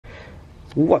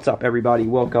What's up, everybody?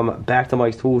 Welcome back to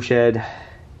Mike's Tool Shed.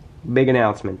 Big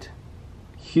announcement.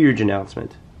 Huge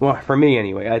announcement. Well, for me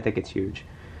anyway, I think it's huge.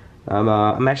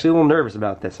 I'm actually a little nervous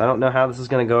about this. I don't know how this is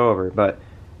going to go over, but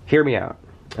hear me out.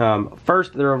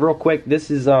 First, real quick,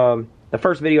 this is the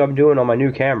first video I'm doing on my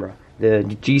new camera, the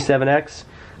G7X.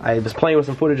 I was playing with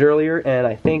some footage earlier, and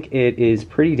I think it is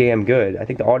pretty damn good. I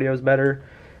think the audio is better.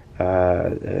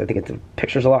 I think the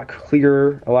picture's a lot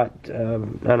clearer, a lot, I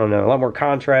don't know, a lot more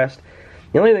contrast.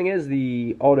 The only thing is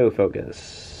the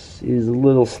autofocus is a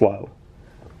little slow.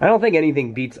 I don't think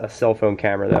anything beats a cell phone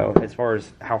camera, though, as far as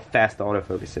how fast the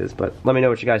autofocus is, but let me know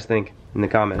what you guys think in the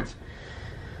comments.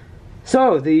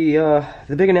 So, the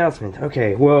big announcement.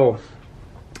 Okay, well,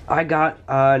 I got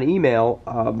an email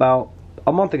about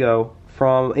a month ago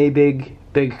from a big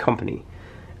company.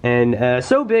 And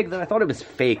so big that I thought it was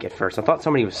fake at first. I thought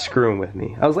somebody was screwing with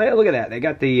me. I was like, hey, look at that. They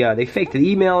got they faked the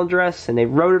email address, and they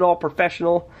wrote it all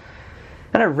professional.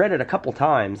 And I read it a couple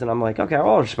times, and I'm like, okay,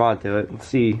 I'll respond to it and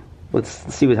see. Let's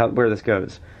see where this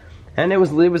goes. And it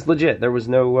was legit. There was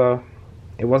no,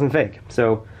 it wasn't fake.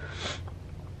 So,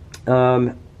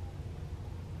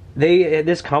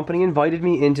 this company invited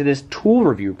me into this tool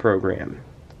review program,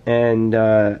 and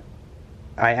I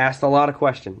asked a lot of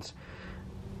questions.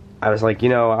 I was like, you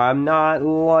know, I'm not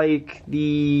like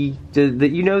the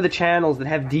channels that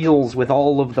have deals with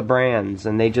all of the brands,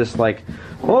 and they just like,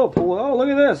 oh, look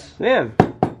at this, man,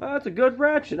 that's a good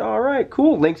ratchet, alright,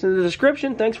 cool, links in the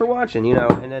description, thanks for watching, you know,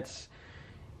 and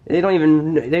they don't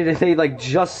even, they like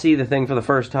just see the thing for the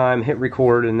first time, hit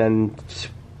record, and then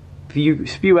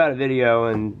spew out a video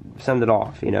and send it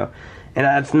off, you know, and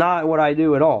that's not what I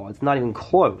do at all. It's not even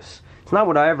close. It's not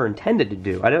what I ever intended to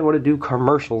do. I didn't want to do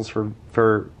commercials for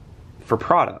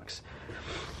products.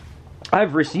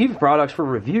 I've received products for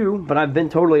review, but I've been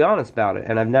totally honest about it,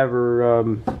 and I've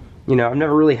never, you know, I've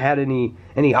never really had any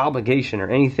obligation or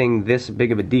anything this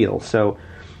big of a deal. So,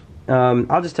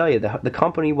 I'll just tell you, the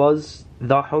company was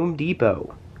the Home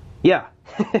Depot. Yeah,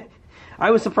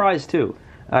 I was surprised too.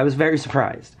 I was very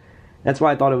surprised. That's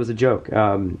why I thought it was a joke.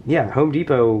 Yeah, Home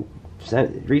Depot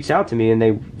reached out to me, and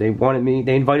they invited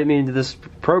me into this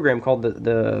program called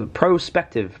the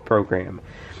Prospective program.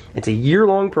 It's a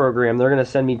year-long program. They're going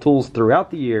to send me tools throughout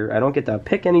the year. I don't get to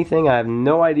pick anything. I have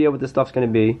no idea what this stuff's going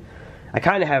to be. I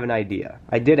kind of have an idea.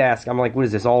 I did ask. I'm like, what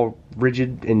is this, all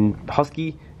rigid and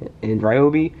husky and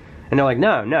Ryobi? And they're like,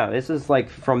 no. This is like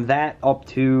from that up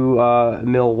to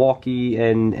Milwaukee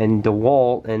and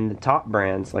DeWalt and the top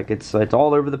brands. Like it's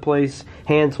all over the place.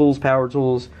 Hand tools, power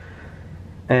tools.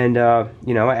 And,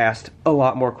 you know, I asked a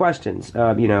lot more questions.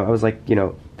 You know, I was like, you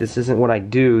know, this isn't what I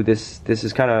do. This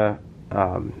is kind of...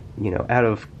 you know,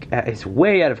 it's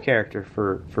way out of character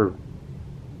for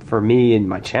me and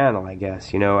my channel, I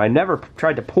guess. You know, I never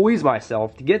tried to poise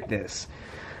myself to get this.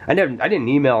 I didn't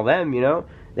email them, you know.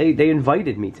 They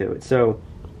invited me to it. So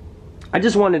I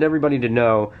just wanted everybody to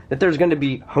know that there's going to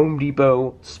be Home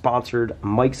Depot sponsored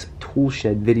Mike's Tool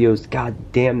Shed videos.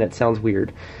 God damn, that sounds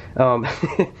weird. But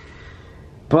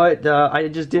I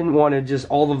just didn't want to just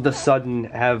all of a sudden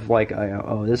have like,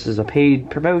 oh, this is a paid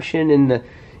promotion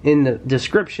in the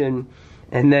description,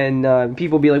 and then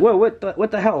people be like, whoa,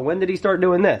 what the hell? When did he start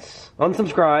doing this?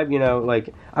 Unsubscribe, you know,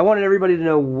 like, I wanted everybody to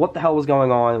know what the hell was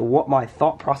going on, what my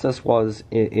thought process was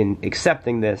in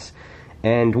accepting this,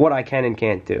 and what I can and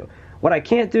can't do. What I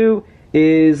can't do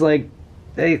is, like,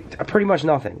 pretty much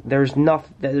nothing. There's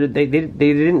nothing, they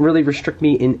didn't really restrict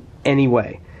me in any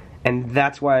way, and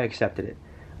that's why I accepted it.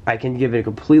 I can give it a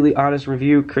completely honest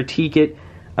review, critique it.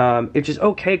 It's just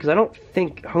okay, because I don't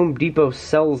think Home Depot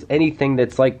sells anything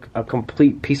that's like a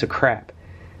complete piece of crap.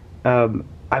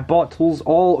 I bought tools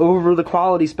all over the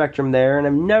quality spectrum there, and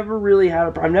I've never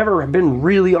been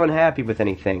really unhappy with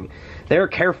anything. They're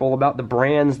careful about the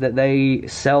brands that they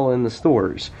sell in the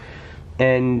stores,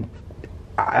 and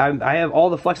I have all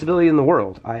the flexibility in the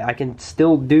world. I can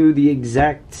still do the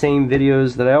exact same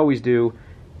videos that I always do,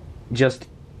 just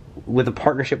with a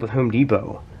partnership with Home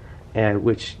Depot, and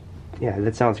which... yeah,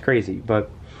 that sounds crazy, but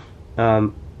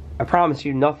I promise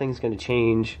you nothing's going to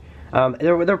change.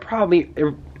 They're probably...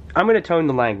 I'm going to tone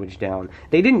the language down.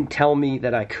 They didn't tell me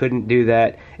that I couldn't do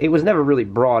that. It was never really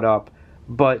brought up,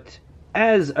 but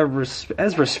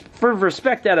for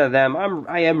respect out of them,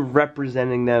 I am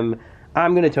representing them.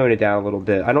 I'm going to tone it down a little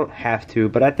bit. I don't have to,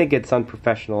 but I think it's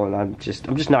unprofessional, and I'm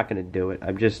just not going to do it.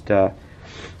 I'm just, you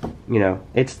know,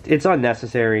 it's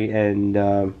unnecessary,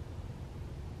 and...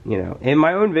 you know, in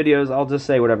my own videos, I'll just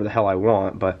say whatever the hell I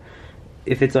want, but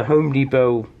if it's a Home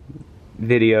Depot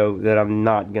video, that I'm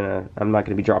not gonna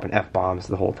be dropping F-bombs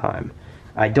the whole time.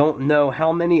 I don't know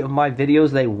how many of my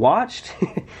videos they watched.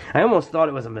 I almost thought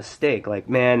it was a mistake. Like,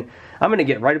 man, I'm going to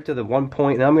get right up to the one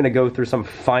point, and I'm going to go through some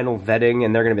final vetting,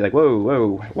 and they're going to be like,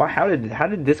 whoa, how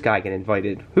did this guy get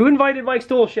invited? Who invited Mike's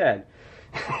Tool Shed?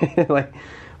 Like,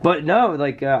 but no,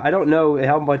 like, I don't know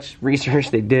how much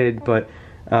research they did, but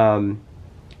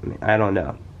I don't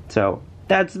know. So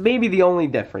that's maybe the only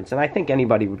difference, and I think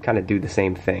anybody would kind of do the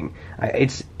same thing.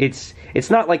 It's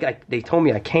not like they told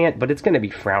me I can't, but it's going to be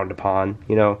frowned upon,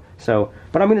 you know. So,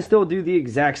 but I'm going to still do the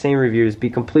exact same reviews, be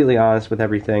completely honest with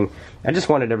everything. I just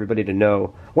wanted everybody to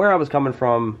know where I was coming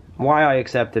from, why I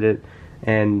accepted it,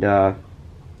 and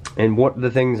what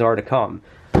the things are to come.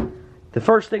 The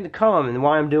first thing to come, and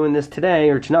why I'm doing this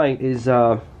today or tonight, is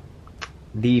the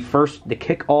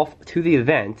kickoff to the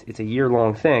event. It's a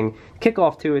year-long thing.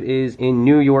 Kickoff to it is in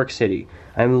New York City.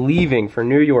 I'm leaving for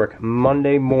New York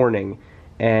Monday morning,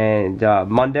 and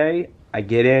Monday I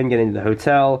get into the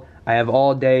hotel. I have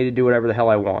all day to do whatever the hell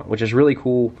I want, which is really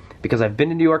cool because I've been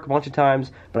to New York a bunch of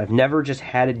times, but I've never just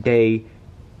had a day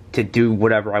to do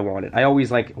whatever I wanted. I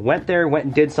always went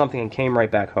and did something and came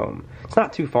right back home. It's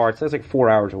not too far. It's like 4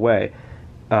 hours away,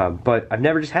 but I've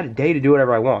never just had a day to do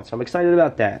whatever I want, so I'm excited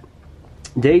about that.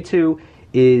 Day 2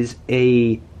 is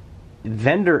a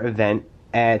vendor event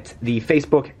at the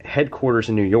Facebook headquarters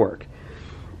in New York.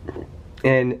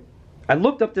 And I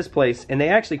looked up this place, and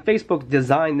Facebook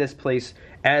designed this place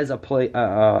as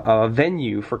a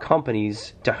venue for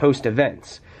companies to host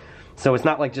events. So it's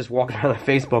not like just walking around the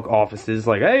Facebook offices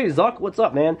like, hey, Zuck, what's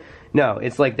up, man? No,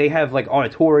 it's like they have like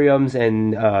auditoriums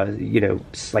and,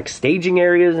 like staging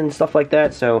areas and stuff like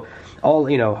that. So all,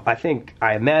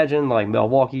 I imagine like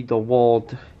Milwaukee,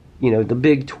 DeWalt, the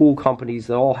big tool companies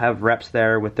that all have reps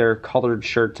there with their colored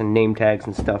shirts and name tags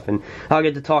and stuff. And I'll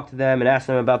get to talk to them and ask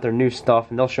them about their new stuff,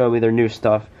 and they'll show me their new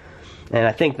stuff. And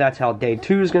I think that's how day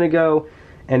 2 is going to go.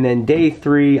 And then day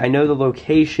 3, I know the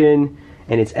location,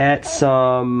 and it's at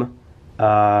some...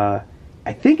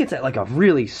 I think it's at like a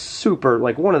really super,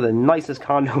 like one of the nicest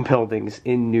condo buildings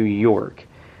in New York.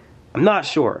 I'm not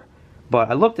sure, but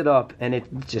I looked it up, and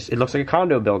it looks like a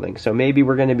condo building. So maybe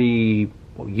we're going to be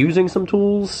using some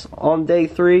tools on day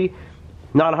 3.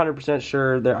 Not 100%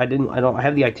 sure. I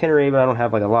have the itinerary, but I don't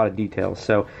have like a lot of details.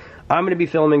 So I'm going to be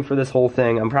filming for this whole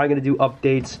thing. I'm probably going to do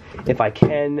updates if I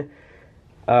can.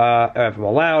 If I'm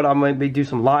allowed, I'm going to do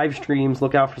some live streams.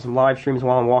 Look out for some live streams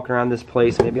while I'm walking around this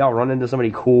place. Maybe I'll run into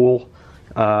somebody cool.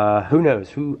 Who knows?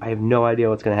 I have no idea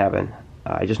what's going to happen.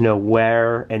 I just know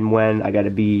where and when I got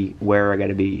to be, where I got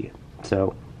to be.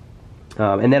 So,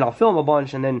 and then I'll film a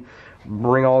bunch and then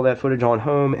bring all that footage on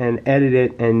home and edit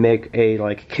it and make a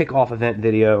like kickoff event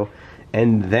video,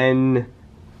 and then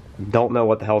don't know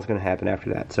what the hell is going to happen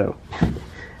after that. So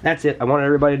that's it. I wanted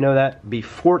everybody to know that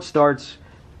before it starts.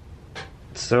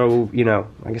 So,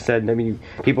 like I said, maybe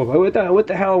people go, what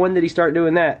the hell, when did he start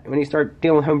doing that? When he started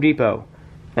dealing with Home Depot?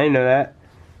 I didn't know that.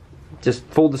 Just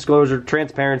full disclosure,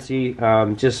 transparency,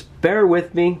 just bear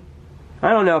with me. I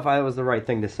don't know if that was the right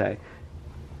thing to say.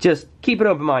 Just keep an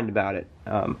open mind about it.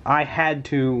 I had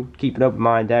to keep an open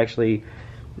mind to actually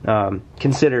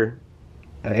consider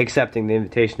accepting the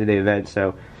invitation to the event,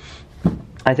 so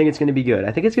I think it's going to be good.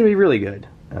 I think it's going to be really good.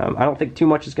 I don't think too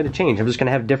much is going to change. I'm just going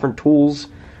to have different tools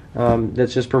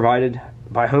that's just provided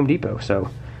by Home Depot. So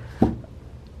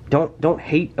don't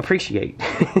hate, appreciate.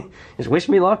 Just wish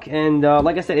me luck, and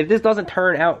like I said, if this doesn't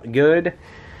turn out good,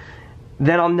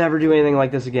 then I'll never do anything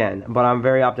like this again. But I'm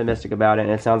very optimistic about it,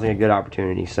 and it sounds like a good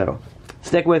opportunity. So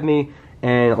stick with me,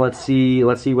 and let's see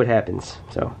what happens.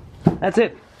 So that's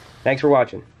it. Thanks for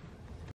watching.